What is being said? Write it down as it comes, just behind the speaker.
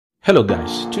Hello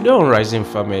guys, today on Rising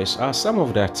Farmers are some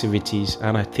of the activities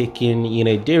undertaken in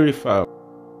a dairy farm.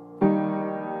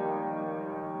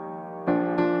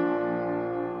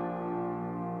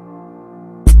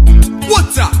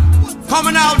 What's up?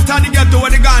 Coming out and you get to where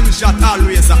the gunshot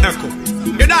always a echo.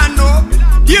 You don't know?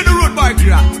 Hear the road boy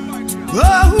crack.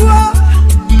 Oh, oh,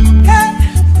 hey,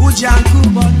 Ujanku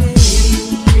Bonnie.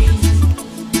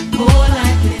 All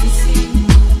I can see,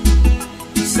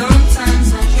 sometimes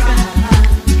I try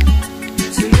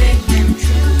to make them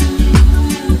true.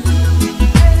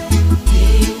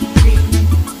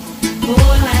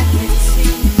 All I can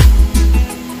see,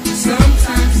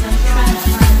 sometimes I try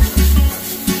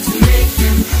to make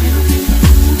them true.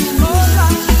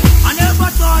 I never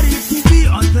thought it could be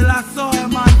until I saw a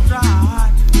man try.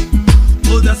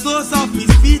 Oh, the source of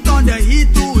his feet on the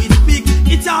heat to his peak.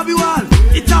 It shall be well,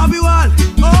 it shall be well.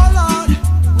 Oh Lord,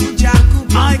 Ujanku.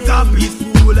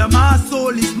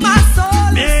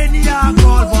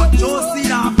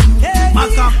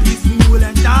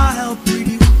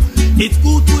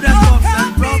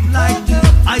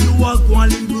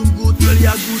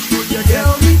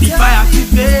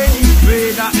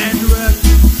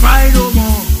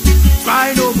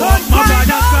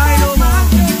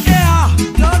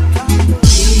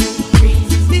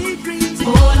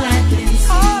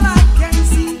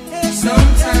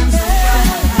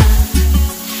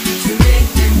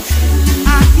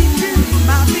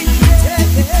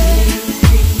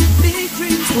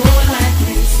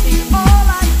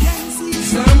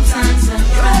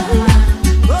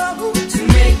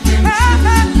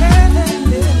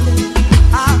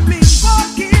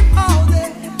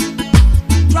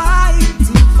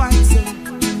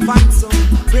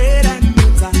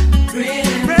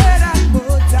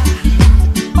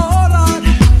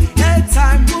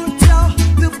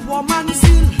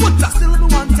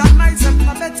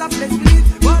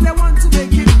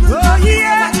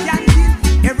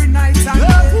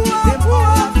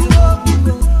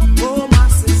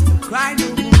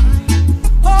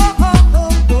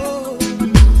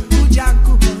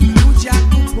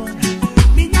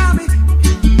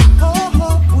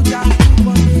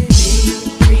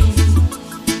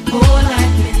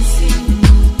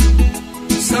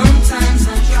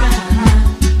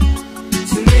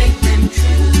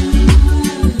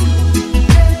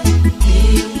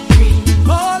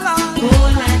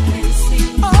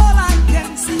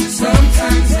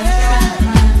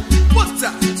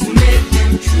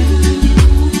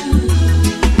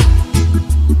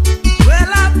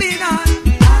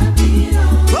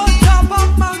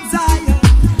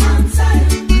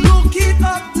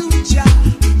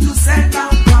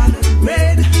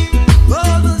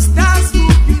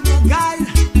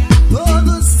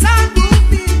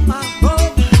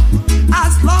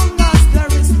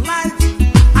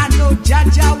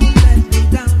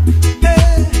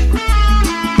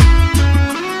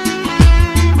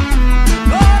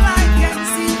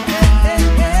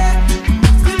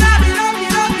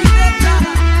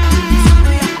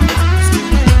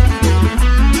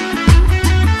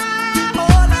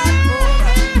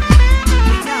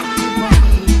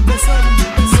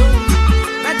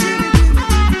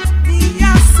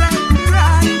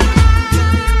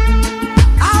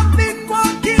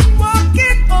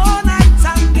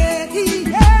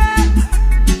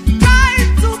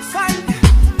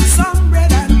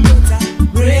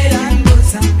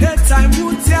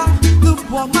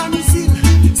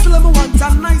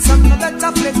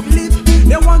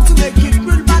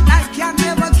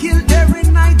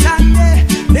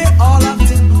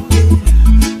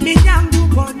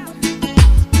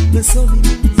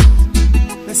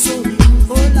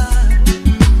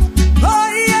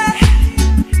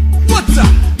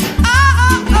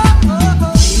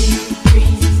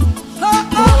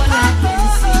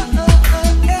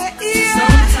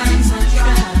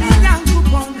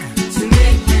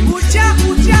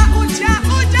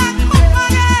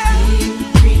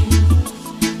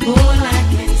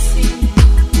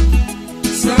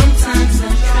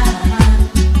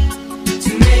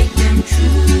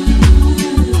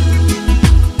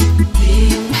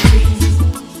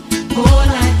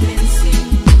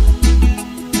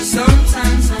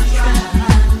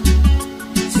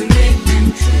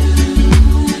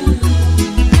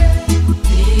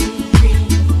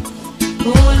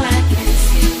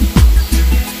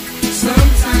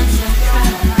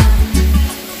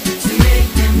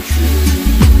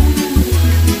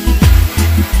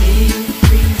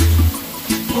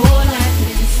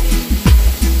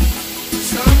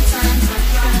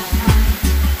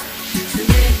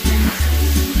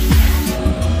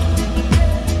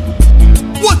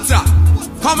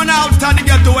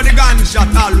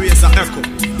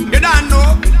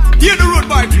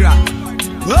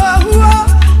 crack.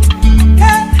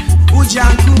 Hey,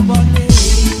 Ujanku Bone.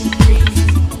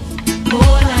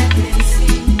 All I can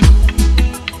see.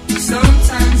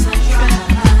 Sometimes I try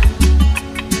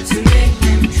to make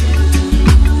them true.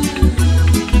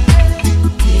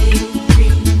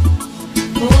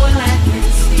 All I can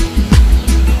see.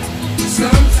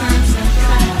 Sometimes I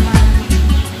try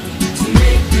to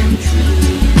make them true.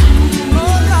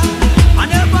 I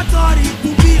never thought it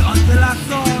could be until I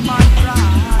saw a man cry.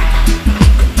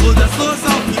 Oh, the source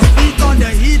of his feet on the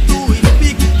heat to his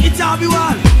peak. It shall be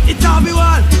well, it shall be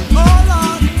well. Oh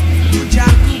Lord,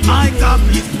 my cup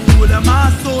is full and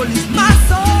my soul is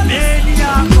many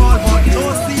are called but no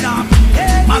sinner.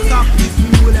 My cup is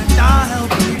full and I'll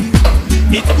help you.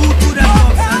 It's good to the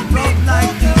ups and drop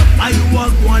like this. I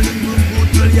walk one little good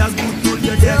till you're good till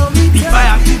you're dead. If I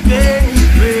have to pay,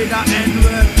 pray that end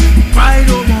well. Cry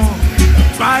no more,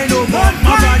 cry no more,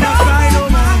 my brother, cry no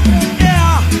more.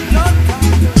 Yeah.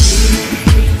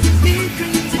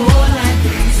 All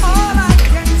I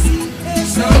can see.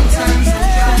 Sometimes I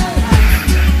try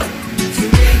to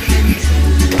make them true.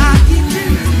 I keep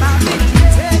dreaming my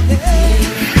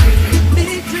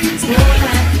big dreams. All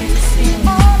I can see.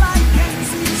 All I can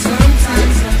see.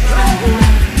 Sometimes I try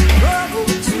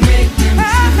to make them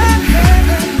true.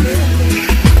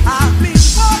 I've been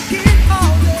walking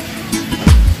all day,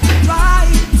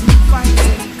 trying to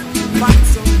find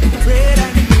some bread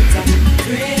and butter,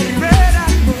 bread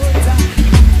and butter.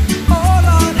 Oh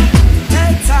Lord,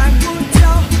 that time will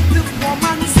tell the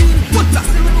woman see butter.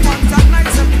 Still we want a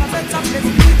nice and a better place,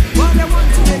 but they want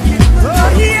to make it good. Oh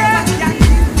yeah,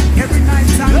 every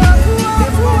night and day,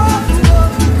 they want to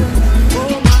love you.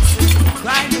 Oh my sister,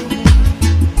 cry no more.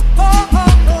 Oh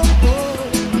oh oh oh.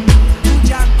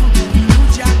 Ujanku,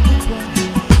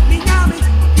 Minyami.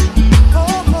 Oh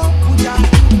oh,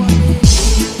 Ujanku.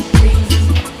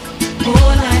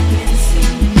 All I can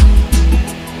see.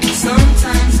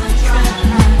 Sometimes I try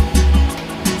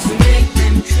to make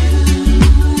them true.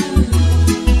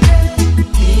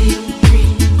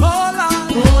 Oh Lord,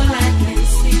 All I can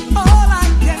see. all I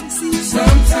can see.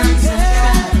 Sometimes I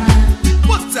try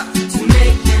What's up? to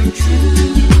make them true.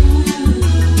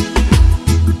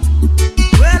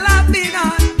 Well, I've been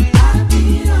on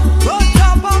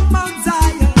top of Mount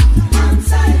Zion,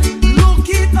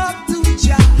 looking up to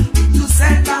Jah to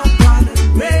send down God and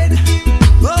rain.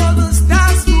 Oh, the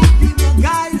stars will be my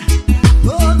guide.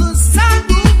 Oh, the sun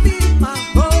will be my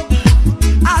hope.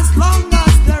 As long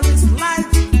as there is life,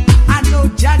 I know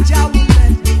Jah will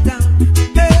let me down.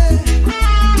 Hey.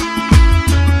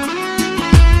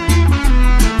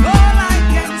 All I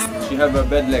can see. She have a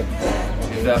bad leg.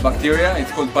 It's a bacteria,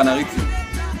 it's called panaritis.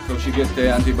 So she get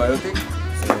antibiotic,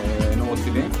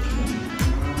 normoxidine,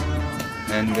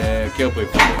 and care for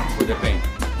the pain.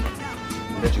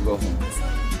 And then she go home.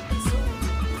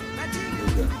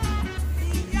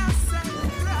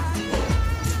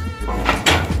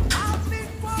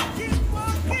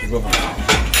 She go home.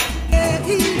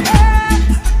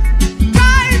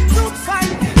 Time to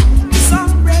find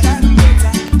some bread and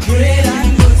butter.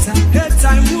 The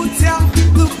time will tell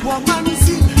the poor man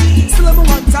see. Still I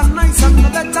want a nice and a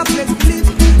better place to live.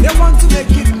 They want to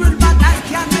make it good, but I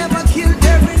can never kill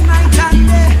every night and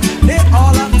day. They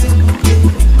all have to pay.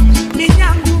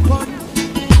 Minyangu bon.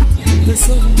 The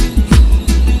soul,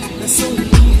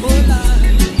 oh Lord.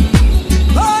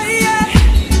 Oh yeah.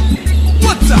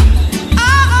 What's up?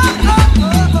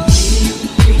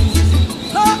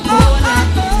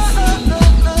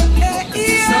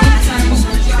 Sometimes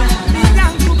I try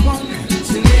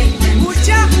to make them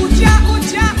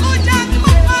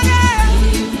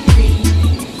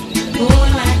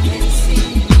all I can see.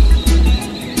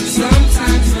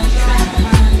 Sometimes I try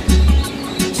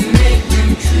to make them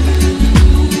true.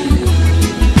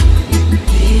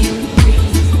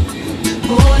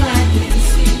 All I can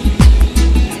see.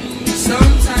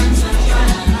 Sometimes I try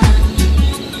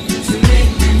to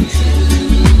make them true.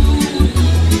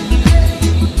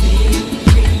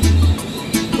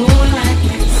 All I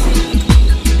can see.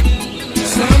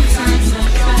 Sometimes I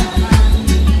try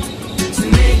to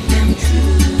make them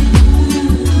true.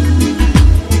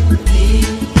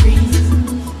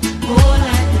 All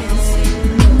I can see.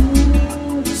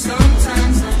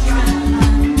 Sometimes I try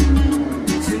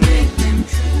to make them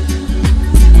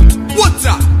true. What's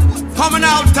up? Coming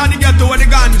out of the ghetto where the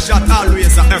gunshot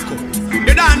always a echo.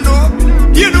 You don't know?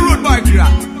 Hear the road boy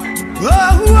crack.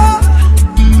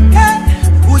 Hey,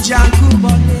 Ujanku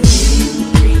Bone.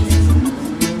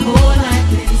 All I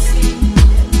can see.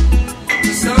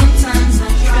 Sometimes I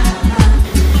try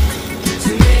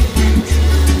to make them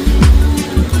true.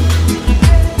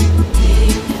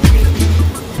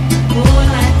 All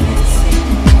I can see.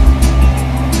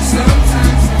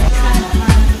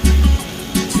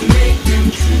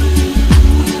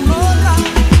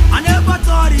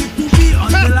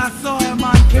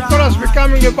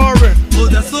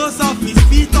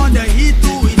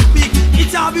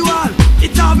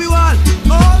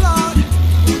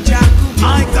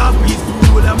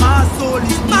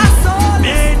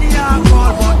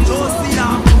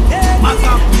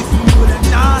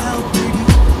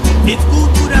 It's good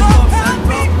to the ups and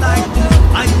rough like that.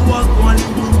 And you walk one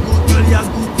good till you're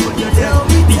good till you're dead.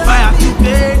 The fire to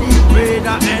pay the pray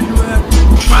the N-word.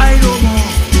 Try no more,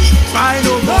 try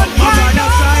no more, my brother,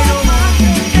 try no more.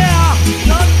 Yeah,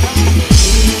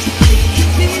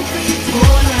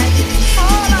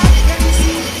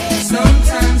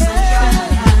 sometimes I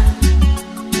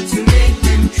try to make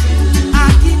them true. I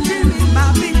keep dreaming my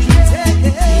big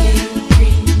dreams.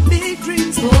 Big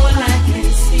dreams, All I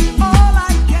can see. all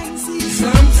I can see.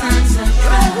 Sometimes I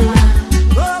try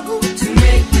to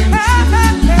make them true.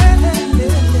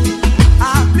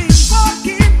 I've been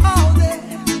walking all day,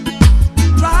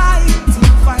 trying to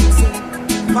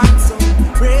find some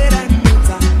bread and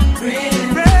butter,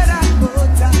 bread and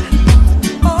butter.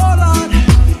 Oh Lord,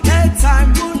 that time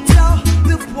will tell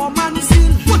the poor man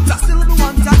still the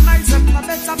ones that nice and a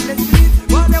better place to live,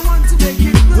 but they want to make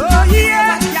it good. Oh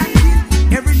yeah,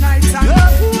 every night and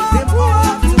day, they all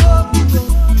have to open the door.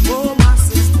 Oh my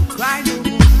sister, cry no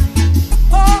more.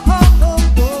 Oh oh oh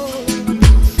oh,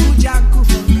 ujaku,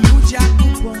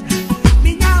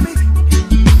 minyami.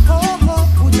 Oh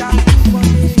oh, ujaku,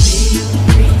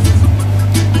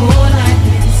 All I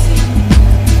can see.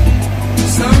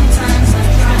 Sometimes I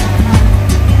try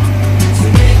to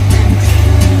make them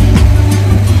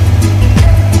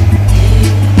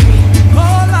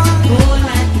all all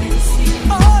I can see.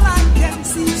 I can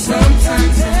see.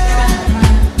 Sometimes I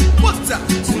try What's that?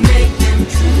 to make them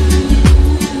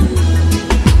true.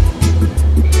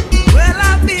 Well,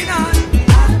 I've been on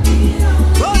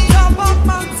top of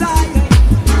Mount Zion,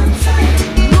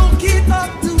 looking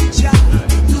up to Jah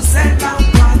to send down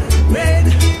on rain.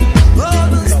 Oh,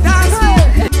 the stars will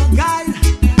be my guide.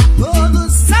 Oh, the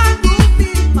sun will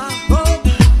be my hope.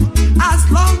 As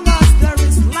long as there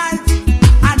is life,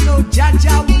 I know Jah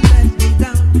will